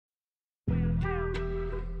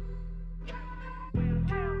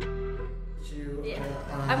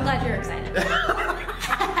I'm glad you're excited.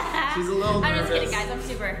 She's a little nervous. I'm just kidding, guys. I'm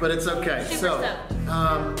super. But it's okay. Super so,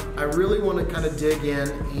 I really want to kind of dig in,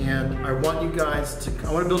 and I want you guys to.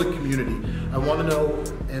 I want to build a community. I want to know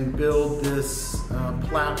and build this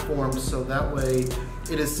platform so that way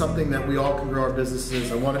it is something that we all can grow our businesses.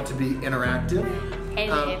 I want it to be interactive. Hey,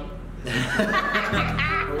 I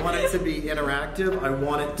want it to be interactive. I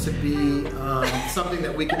want it to be something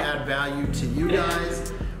that we can add value to you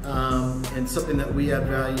guys, and something that we add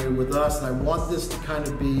value with us. And I want this to kind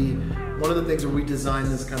of be one of the things where we design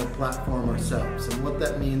this kind of platform ourselves. And what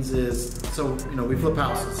that means is, so, you know, we flip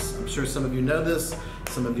houses. I'm sure some of you know this,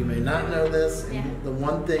 some of you may not know this. Yeah. And the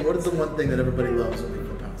one thing, what is the one thing that everybody loves when we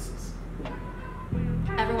flip houses?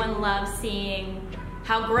 Everyone loves seeing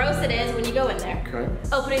how gross it is when you go in there. Okay.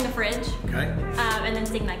 Opening the fridge. Okay. And then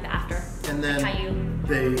seeing like the after. And then like how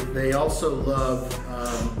you... they also love,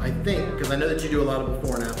 I think, because I know that you do a lot of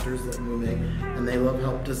before and afters that we make, and they love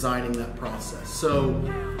help designing that process. So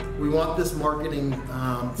we want this marketing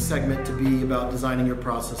segment to be about designing your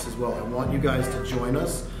process as well. I want you guys to join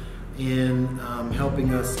us in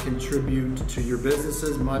helping us contribute to your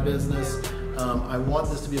businesses, my business. I want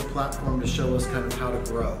this to be a platform to show us kind of how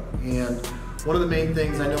to grow. And one of the main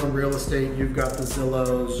things I know in real estate, you've got the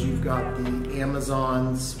Zillows, you've got the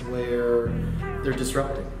Amazons where they're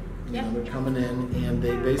disrupting. You know, they're coming in and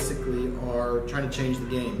they basically are trying to change the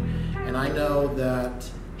game. And I know that,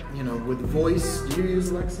 you know, with voice, do you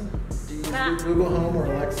use Alexa? Do you use Google Home or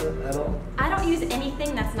Alexa at all? I don't use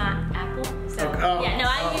anything that's not Apple. So yeah, no,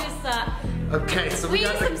 I use. Okay, so we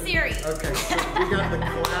use some Siri. Okay, so we got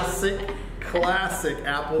the classic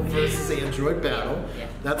Apple versus Android battle. Yeah.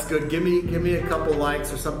 That's good. Give me a couple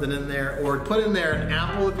likes or something in there, or put in there an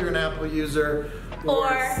Apple if you're an Apple user,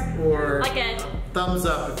 or like a thumbs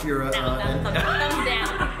up if you're a thumbs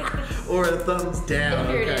down, or a thumbs down.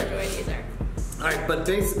 if you're okay. an Android user. All right, but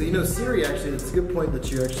basically, you know, Siri actually, it's a good point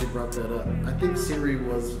that you actually brought that up. I think Siri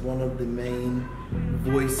was one of the main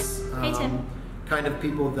voice kind of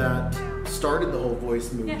people that started the whole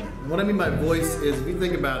voice movement. Yeah. And what I mean by voice is, if you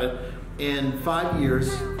think about it, in 5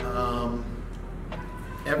 years,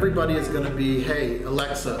 everybody is going to be, hey,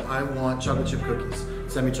 Alexa, I want chocolate chip cookies.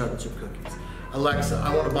 Send me chocolate chip cookies. Alexa,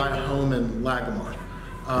 I want to buy a home in Lagamar.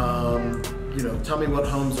 You know, tell me what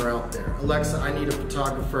homes are out there. Alexa, I need a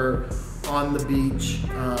photographer on the beach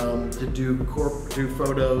to do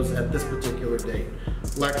photos at this particular date.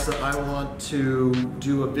 Alexa, I want to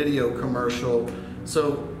do a video commercial.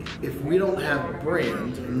 So if we don't have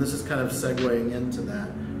brand, and this is kind of segueing into that,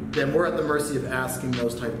 then we're at the mercy of asking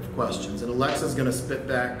those type of questions. And Alexa's gonna spit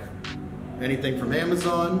back anything from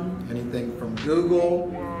Amazon, anything from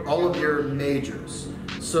Google, all of your majors.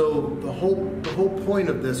 So the whole point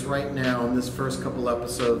of this right now in this first couple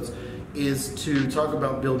episodes is to talk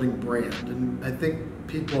about building brand. And I think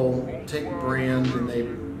people take brand and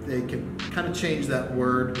they can kind of change that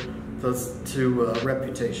word to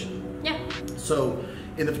reputation. Yeah. So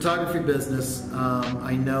in the photography business,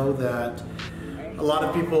 I know that a lot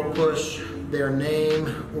of people push their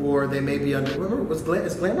name, or they may be under, remember,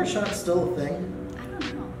 is glamour shot still a thing? I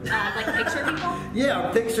don't know. Like picture people?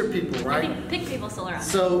 Yeah, picture people, right? I think pic people still around.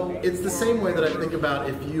 So it's the same way that I think about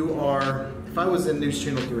if I was in News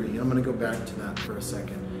Channel 3, I'm gonna go back to that for a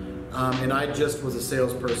second, and I just was a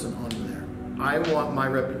salesperson on there. I want my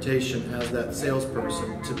reputation as that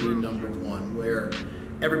salesperson to be #1, where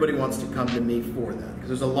everybody wants to come to me for that. Because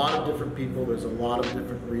there's a lot of different people, there's a lot of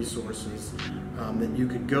different resources that you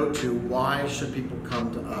could go to. Why should people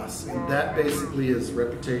come to us? And that basically is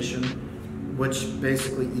reputation, which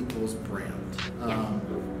basically equals brand.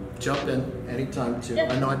 Jump in anytime too.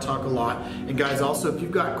 I know I talk a lot. And guys, also, if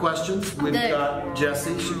you've got questions, we've got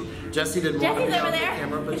Jessie. Jessie didn't want to be on the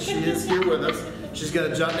camera, but she is here with us. She's going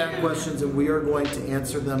to jot down questions, and we are going to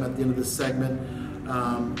answer them at the end of this segment.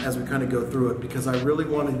 As we kind of go through it, because I really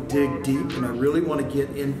want to dig deep and I really want to get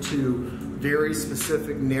into very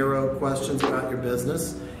specific, narrow questions about your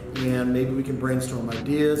business, and maybe we can brainstorm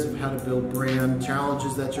ideas of how to build brand,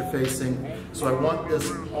 challenges that you're facing. So I want this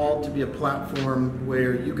all to be a platform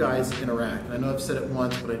where you guys interact. I know I've said it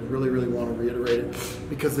once, but I really, really want to reiterate it,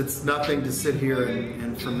 because it's nothing to sit here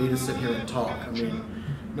and for me to sit here and talk. I mean,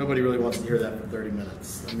 nobody really wants to hear that for 30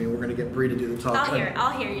 minutes. I mean, we're going to get Bree to do the talking.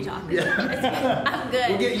 I'll hear you talk. Yeah. I'm good.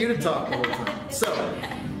 We'll get you to talk the whole time. So,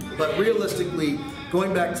 but realistically,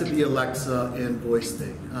 going back to the Alexa and voice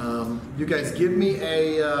thing, you guys give me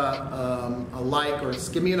a like, or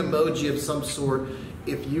give me an emoji of some sort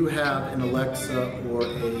if you have an Alexa or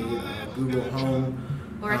a Google Home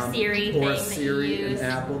Or a Siri thing or a Siri that you use.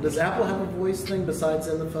 and Apple. Does Apple have a voice thing besides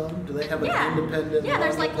in the phone? Do they have an independent? Yeah,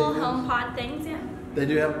 there's like little thing? home pod things. Yeah. They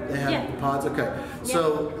do have. They have pods. Okay.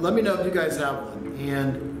 So let me know if you guys have one.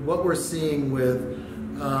 And what we're seeing with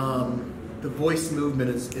the voice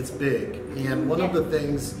movement is it's big. And one of the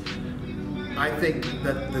things I think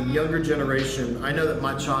that the younger generation. I know that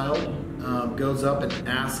my child goes up and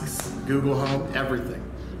asks Google Home everything.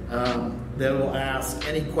 They will ask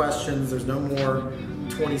any questions. There's no more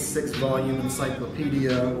 26 volume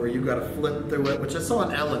encyclopedia where you've got to flip through it, which I saw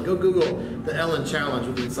on Ellen. Go Google the Ellen challenge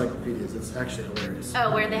with the encyclopedias. It's actually hilarious.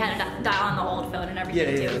 Oh, where they had to dial on the old phone and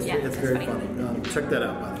everything too. It's very funny. Check that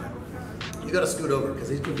out, by the way. You got to scoot over because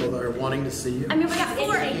these people are wanting to see you. I mean, we got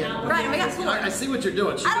four. Right, we got four. I see what you're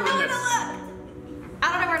doing. I don't know where to look.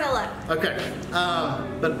 I don't know where to look. Okay,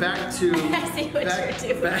 but back to. I see what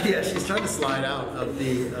you're doing. Yeah, she's trying to slide out of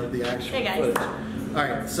the actual footage. All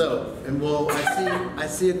right, so I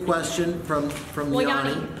see a question from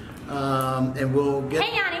Yanni, and we'll get.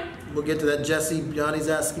 Hey Yanni. We'll get to that. Jesse, Yanni's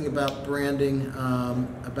asking about branding,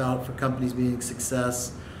 about for companies being a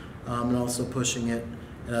success, and also pushing it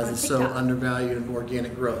as it's so undervalued in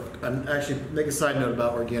organic growth. And actually, make a side note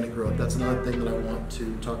about organic growth. That's another thing that I want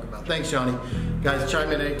to talk about. Thanks, Yanni. Guys,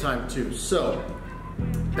 chime in anytime too. So,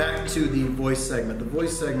 back to the voice segment. The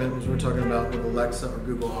voice segment, which we're talking about with Alexa or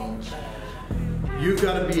Google Home. You've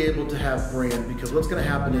got to be able to have brand, because what's going to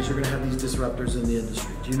happen is you're going to have these disruptors in the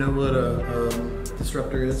industry. Do you know what a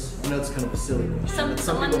disruptor is? I know it's kind of a silly question.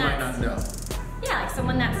 Some people might not know. Yeah, like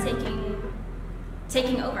someone that's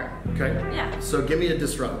taking over. Okay. Yeah. So give me a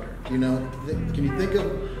disruptor. Do you know? Can you think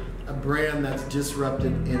of a brand that's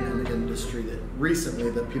disrupted in an industry that recently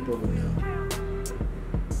that people would know?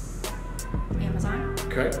 Amazon.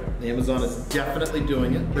 Okay. Amazon is definitely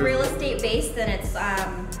doing it. Real estate based, then it's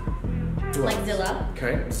like Zillow.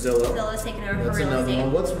 Okay. Zillow. Zillow's taking over That's for real another estate.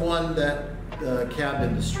 one. What's one that cab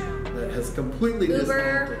industry that has completely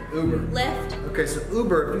dismantled? Uber. Lyft. Okay, so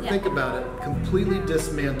Uber, if you think about it, completely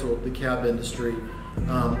dismantled the cab industry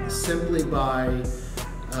simply by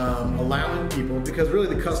allowing people, because really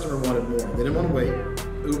the customer wanted more. They didn't want to wait.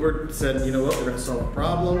 Uber said, you know what, we're going to solve a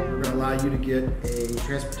problem. We're going to allow you to get a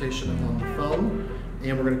transportation on the phone,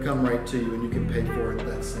 and we're going to come right to you, and you can pay for it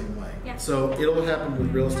that same way. Yeah. So it'll happen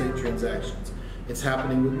with real estate transactions. It's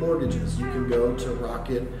happening with mortgages. You can go to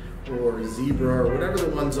Rocket or Zebra or whatever the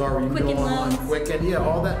ones are where you can go online, Quicken,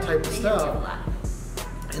 all that type of stuff.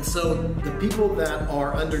 And so the people that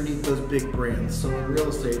are underneath those big brands, so in real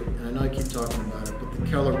estate, and I know I keep talking about it, but the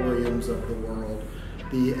Keller Williams of the world,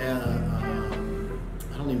 the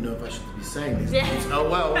I don't even know if I should be saying these names. Oh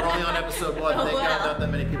well, we're only on episode 1. Thank God not that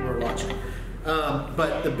many people are watching.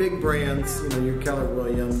 But the big brands, your Keller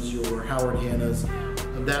Williams, your Howard Hanna's,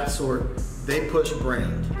 of that sort, they push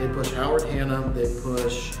brand. They push Howard Hanna, they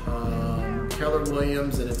push Keller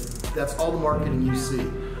Williams, and that's all the marketing you see.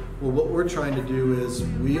 Well, what we're trying to do is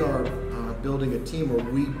we are building a team where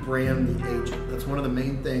we brand the agent. That's one of the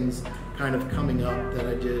main things kind of coming up that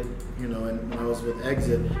I did, and when I was with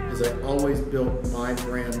Exit, is I always built my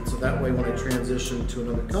brand, so that way when I transitioned to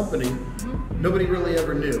another company, nobody really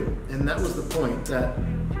ever knew. And that was the point, that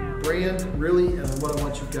brand really, and what I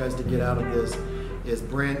want you guys to get out of this is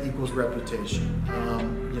brand equals reputation.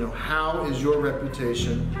 How is your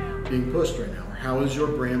reputation being pushed right now? Or how is your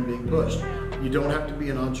brand being pushed? You don't have to be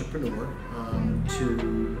an entrepreneur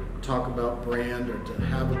to talk about brand or to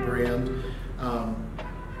have a brand.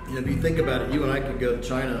 If you think about it, you and I could go to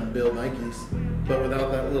China and build Nikes, but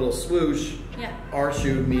without that little swoosh, our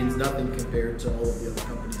shoe means nothing compared to all of the other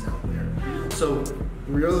companies out there. So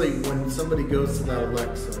really, when somebody goes to that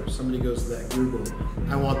Alexa or somebody goes to that Google,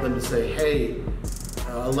 I want them to say, hey,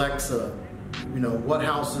 Alexa, what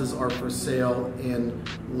houses are for sale in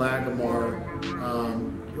Lagomar,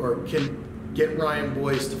 or can get Ryan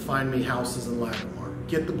Boyce to find me houses in Lagomar.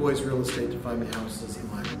 Get the Boyce Real Estate to find me houses in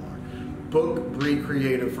Lagomar. Book Bree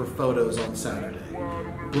Creative for photos on Saturday.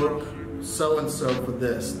 Book so-and-so for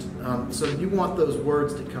this. So you want those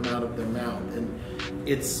words to come out of their mouth, and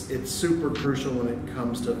it's super crucial when it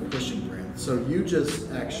comes to pushing brands. So you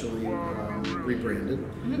just actually rebranded.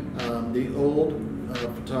 The old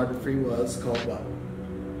photography was called what?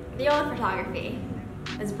 The old photography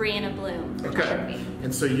was Bree in a Bloom photography. Okay.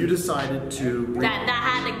 And so you decided to... That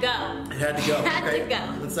had to go. It had to go. Had to go.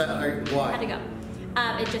 What's that? Why? Had to go.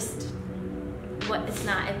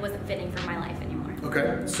 It wasn't fitting for my life anymore.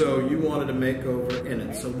 Okay, so you wanted a makeover in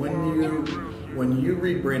it. So when you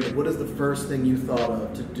rebranded, what is the first thing you thought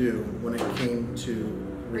of to do when it came to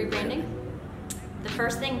rebranding? The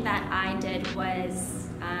first thing that I did was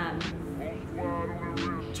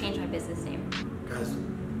change my business name. Guys,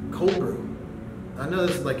 cold brew. I know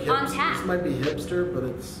this is like On tap. This might be hipster, but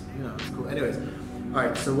it's, you know, it's cool. Anyways, all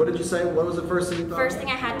right. So what did you say? What was the first thing you thought? First thing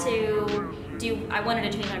I had to do, I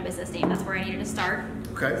wanted to change my business name. That's where I needed to start.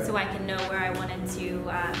 Okay. So I can know where I wanted to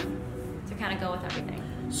kind of go with everything.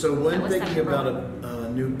 So when thinking about a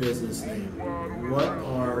new business name, what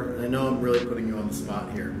are, I know I'm really putting you on the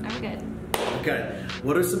spot here. I'm good. Okay,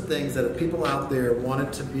 what are some things that if people out there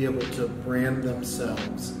wanted to be able to brand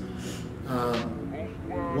themselves,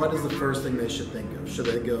 what is the first thing they should think of? Should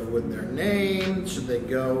they go with their name? Should they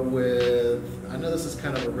go with, I know this is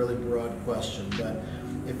kind of a really broad question, but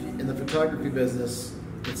if you, in the photography business,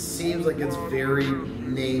 it seems like it's very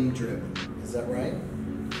name driven. Is that right?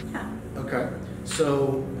 Yeah. Okay.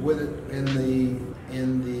 So with it in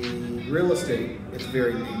the real estate, it's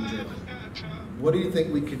very name driven. What do you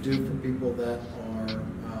think we could do for people that are,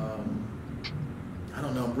 I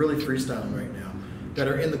don't know, I'm really freestyling right now, that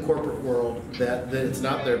are in the corporate world, that it's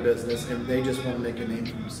not their business and they just want to make a name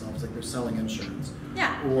for themselves, like they're selling insurance.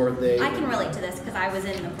 Yeah. Or they. I can relate to this because I was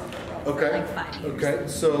in the corporate world for like 5 years. Okay.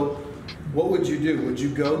 So what would you do? Would you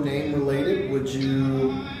go name related? Would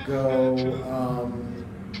you go,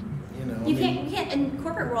 you know? You can't, in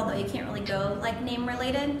corporate world though, you can't really go like name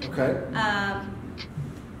related. Okay.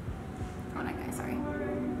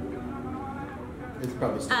 It's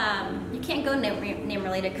probably still. You can't go name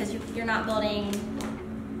related because you're not building.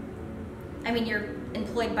 I mean, you're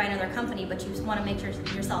employed by another company, but you just want to make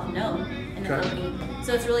yourself known in the company.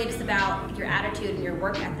 So it's really just about your attitude and your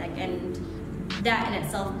work ethic, and that in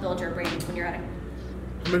itself builds your brand when you're at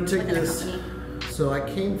I'm going to take within this. a company. So I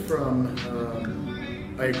came from.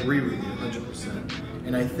 I agree with you 100%,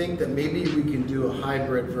 and I think that maybe we can do a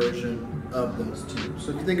hybrid version of those two.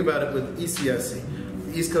 So if you think about it with ECSC.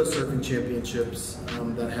 East Coast Surfing Championships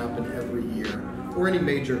that happen every year, or any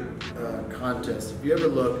major contest. If you ever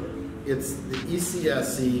look, it's the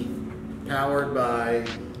ECSC powered by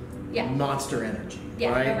Monster Energy,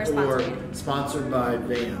 right? Or sponsored by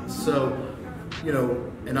Vans. So, you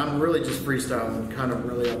know, and I'm really just freestyling, kind of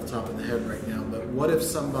really off the top of the head right now, but what if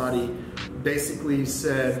somebody basically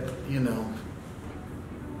said, you know,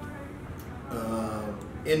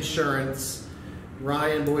 insurance,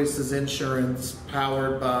 Ryan Boyce's insurance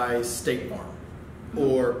powered by State Farm,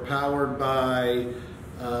 or powered by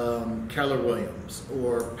Keller Williams,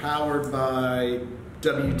 or powered by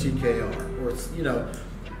WTKR, or, you know,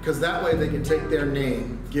 because that way they can take their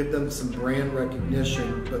name, give them some brand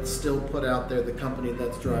recognition, but still put out there the company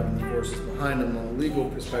that's driving the forces behind them. On a legal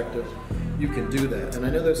perspective, you can do that. And I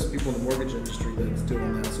know there's some people in the mortgage industry that's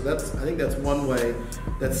doing that. So I think that's one way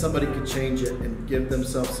that somebody could change it and give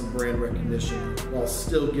themselves some brand recognition while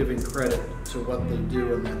still giving credit to what they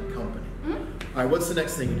do in that company. Mm-hmm. All right, what's the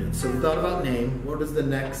next thing you did? So we thought about name. What is the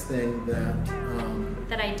next thing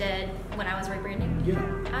that I did when I was rebranding? Yeah.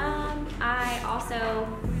 I also,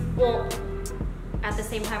 well, at the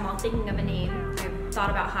same time while thinking of a name, I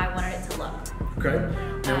thought about how I wanted it to look.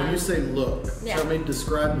 Okay. Now when you say look, tell me,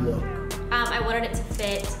 describe look. I wanted it to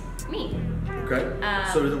fit me. Okay.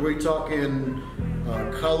 So are we talking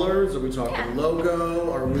colors? Are we talking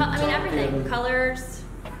logo? Are we talking... I mean, everything. Colors,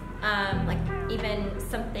 like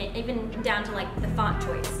even down to like the font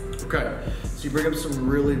choice. Okay. So you bring up some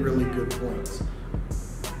really, really good points.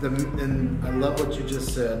 And I love what you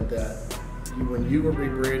just said, that when you were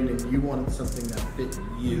rebranding, you wanted something that fit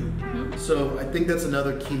you. Mm-hmm. So I think that's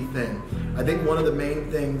another key thing. I think one of the main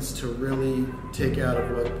things to really take out of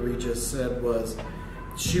what Bree just said was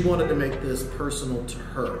she wanted to make this personal to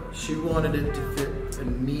her. She wanted it to fit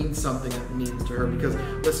and mean something that means to her. Because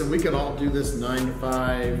listen, we can all do this 9 to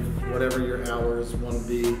 5, whatever your hours want to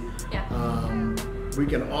be. Yeah. We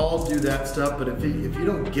can all do that stuff, but if you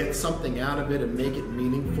don't get something out of it and make it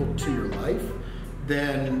meaningful to your life,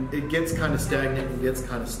 then it gets kind of stagnant and gets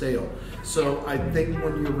kind of stale. So I think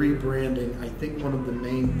when you're rebranding, I think one of the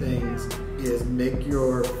main things is make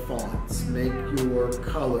your fonts, make your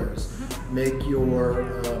colors, make your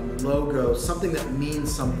logo something that means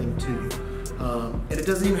something to you. And it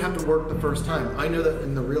doesn't even have to work the first time. I know that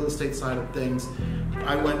in the real estate side of things,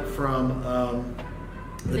 I went from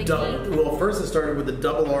well, first it started with the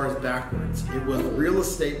double R's backwards. It was Real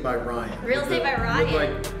Estate by Ryan. Real Estate by Ryan.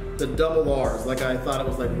 Like the double R's, like I thought it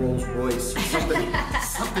was like Rolls Royce or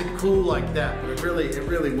something cool like that. But it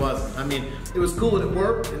really wasn't. I mean, it was cool and it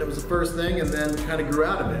worked, and it was the first thing, and then kind of grew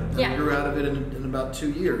out of it. And I grew out of it in about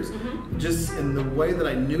 2 years. Mm-hmm. Just in the way that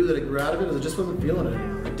I knew that it grew out of it, I just wasn't feeling it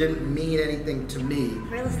anymore. It didn't mean anything to me.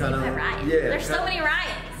 Real Estate by Ryan. Yeah. There's so many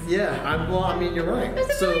Ryans. Yeah, well, I mean, you're right.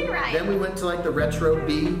 So right. then we went to like the retro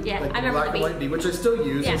B, yeah, like I the black and white B, which I still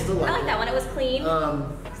use. Yeah. I still like I like that one. It was clean,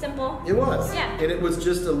 simple. It was. Yeah. And it was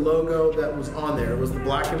just a logo that was on there. It was the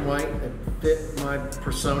black and white. It fit my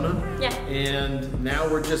persona. Yeah. And now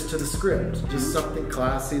we're just to the script, just something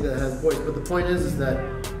classy that has Boyce. But the point is that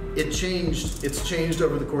it changed. It's changed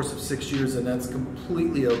over the course of 6 years, and that's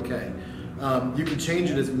completely okay. You can change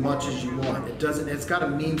it as much as you want. It doesn't. It's got to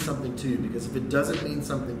mean something to you, because if it doesn't mean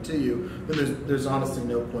something to you, then there's honestly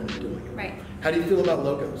no point in doing it. Right. How do you feel about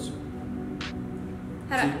logos?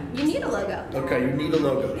 You need a logo. Okay, you need a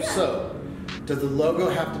logo. Yeah. So, does the logo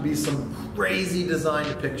have to be some crazy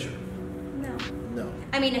designed picture? No. No.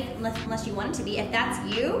 I mean, unless you want it to be. If that's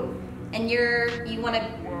you, and you want to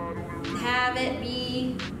have it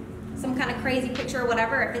be some kind of crazy picture or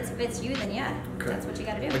whatever, if it fits you, then yeah, Okay. that's what you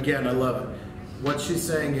got to do. Again, I love it. What she's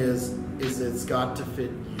saying is it's got to fit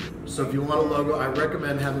you. So if you want a logo, I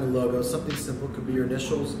recommend having a logo. Something simple. Could be your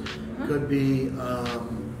initials. Could be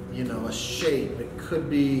a shape. It could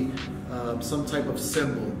be some type of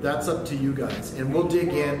symbol. That's up to you guys. And we'll dig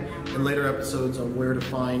in later episodes on where to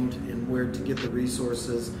find and where to get the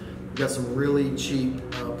resources. We've got some really cheap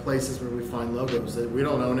places where we find logos that we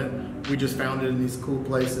don't own it. We just found it in these cool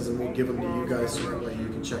places, and we'll give them to you guys so that way you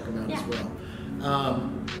can check them out as well.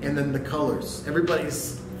 And then the colors.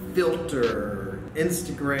 Everybody's filter,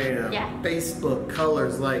 Instagram, Facebook,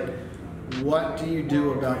 colors. Like, what do you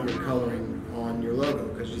do about your coloring on your logo?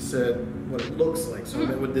 Because you said what it looks like. So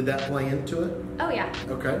did that play into it? Oh yeah.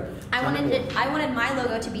 Okay. I wanted my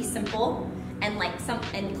logo to be simple and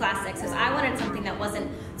and classic. So I wanted something that wasn't.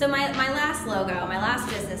 So my last logo, my last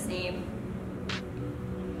business name,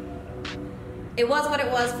 it was what it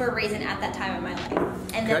was for a reason at that time in my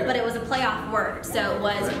life. And then, but it was a playoff word. So it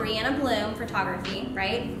was Brianna Bloom Photography,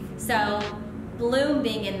 right? So Bloom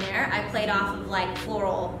being in there, I played off of like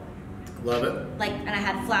floral. Love it. And I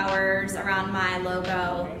had flowers around my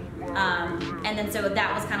logo. And then so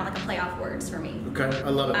that was kind of like a playoff words for me. Okay, I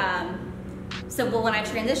love it. But when I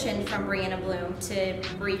transitioned from Brianna Bloom to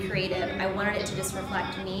Bree Creative, I wanted it to just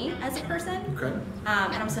reflect me as a person. Okay. And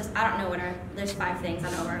I don't know there's 5 things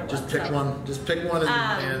I know where to look. Just pick one. Just pick one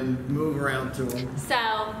and move around to them.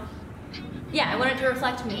 So, yeah, I wanted to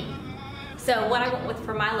reflect me. So what I went with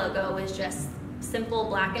for my logo was just simple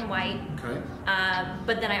black and white. Okay.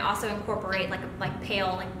 But then I also incorporate like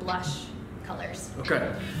pale, like blush colors.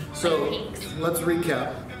 Okay. So let's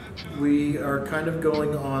recap. We are kind of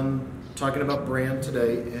going on talking about brand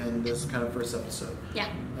today in this kind of first episode. Yeah.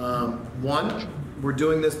 One, we're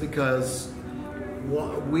doing this because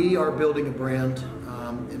we are building a brand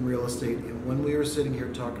in real estate, and when we were sitting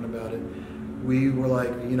here talking about it, we were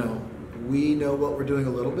like, we know what we're doing a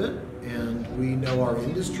little bit, and we know our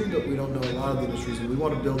industry, but we don't know a lot of the industries, and we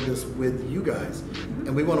want to build this with you guys,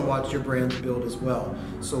 and we want to watch your brands build as well.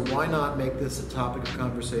 So why not make this a topic of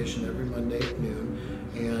conversation every Monday at noon,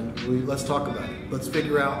 and let's talk about it. Let's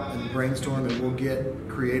figure out and brainstorm, and we'll get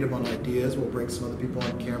creative on ideas. We'll bring some other people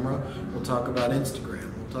on camera. We'll talk about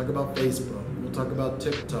Instagram. We'll talk about Facebook. We'll talk about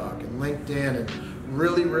TikTok and LinkedIn, and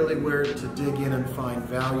really, really where to dig in and find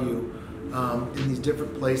value in these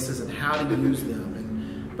different places and how to use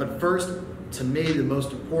them. But first, to me, the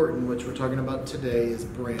most important, which we're talking about today, is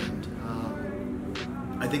brand.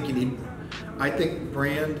 I think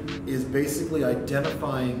brand is basically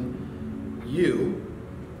identifying you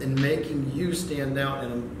and making you stand out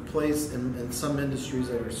in a place in some industries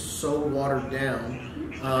that are so watered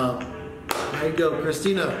down. There you go,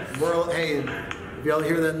 Christina. Hey, if y'all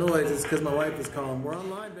hear that noise, it's because my wife is calling. We're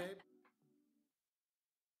online, babe.